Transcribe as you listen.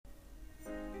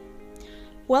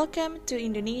Welcome to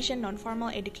Indonesian Non-Formal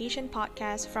Education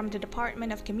Podcast from the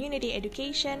Department of Community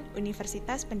Education,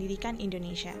 Universitas Pendidikan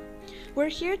Indonesia. We're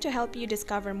here to help you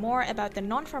discover more about the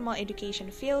non-formal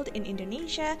education field in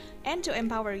Indonesia and to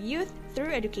empower youth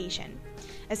through education.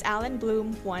 As Alan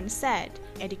Bloom once said,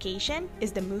 education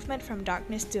is the movement from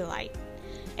darkness to light.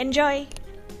 Enjoy!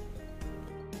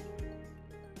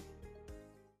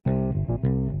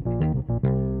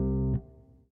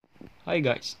 Hi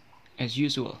guys, as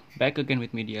usual, back again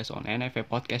with me Diaz on NFA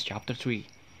Podcast Chapter 3.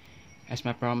 As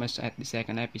my promise at the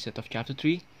second episode of Chapter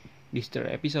 3, this third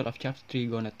episode of Chapter 3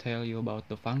 gonna tell you about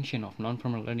the function of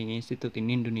Non-Formal Learning Institute in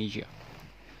Indonesia.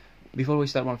 Before we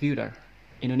start more further,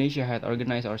 Indonesia had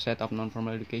organized or set up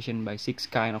non-formal education by 6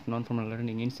 kind of non-formal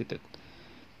learning institute.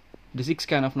 The 6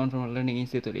 kind of non-formal learning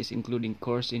institute is including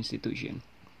course institution,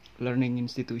 learning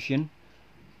institution,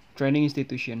 training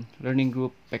institution, learning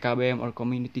group, PKBM or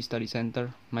community study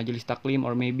center, majelis taklim,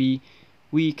 or maybe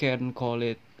we can call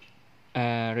it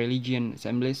religion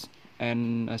assemblies,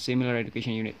 and a similar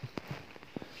education unit.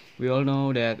 We all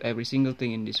know that every single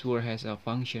thing in this world has a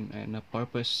function and a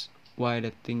purpose why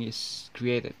that thing is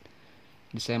created.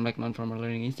 The same like non-formal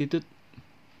learning institute,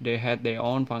 they had their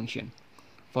own function.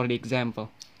 For the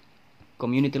example,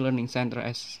 community learning center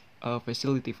as a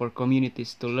facility for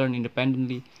communities to learn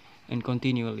independently and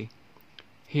continually.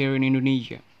 Here in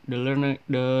Indonesia, the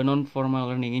non-formal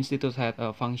learning institute had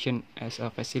a function as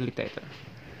a facilitator.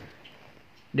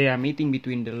 They are meeting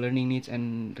between the learning needs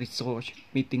and resource,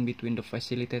 meeting between the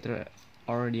facilitator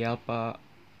or the ALPA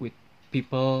with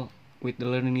people with the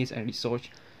learning needs and resource.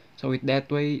 So with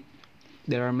that way,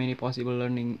 there are many possible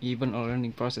learning event or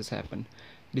learning process happen.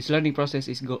 This learning process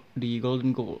is the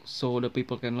golden goal, so the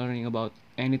people can learning about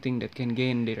anything that can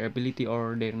gain their ability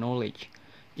or their knowledge,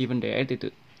 even their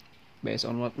attitude. Based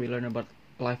on what we learn about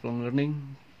lifelong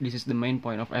learning, this is the main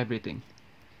point of everything.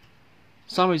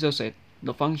 Some research said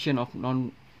the function of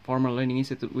non-formal learning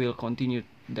institute will continue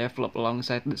to develop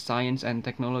alongside the science and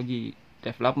technology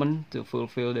development to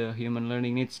fulfill the human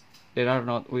learning needs that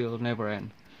will never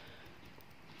end.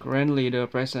 Currently, the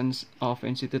presence of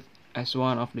institute as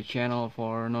one of the channel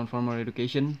for non-formal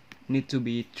education need to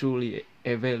be truly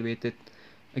evaluated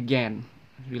again,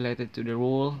 related to the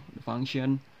role, the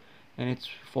function, and its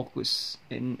focus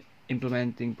in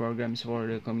implementing programs for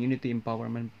the community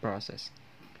empowerment process.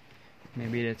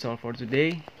 Maybe that's all for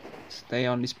today. Stay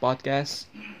on this podcast.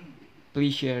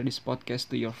 Please share this podcast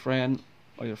to your friend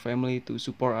or your family to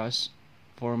support us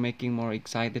for making more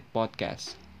excited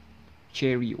podcasts.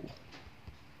 Cheerio.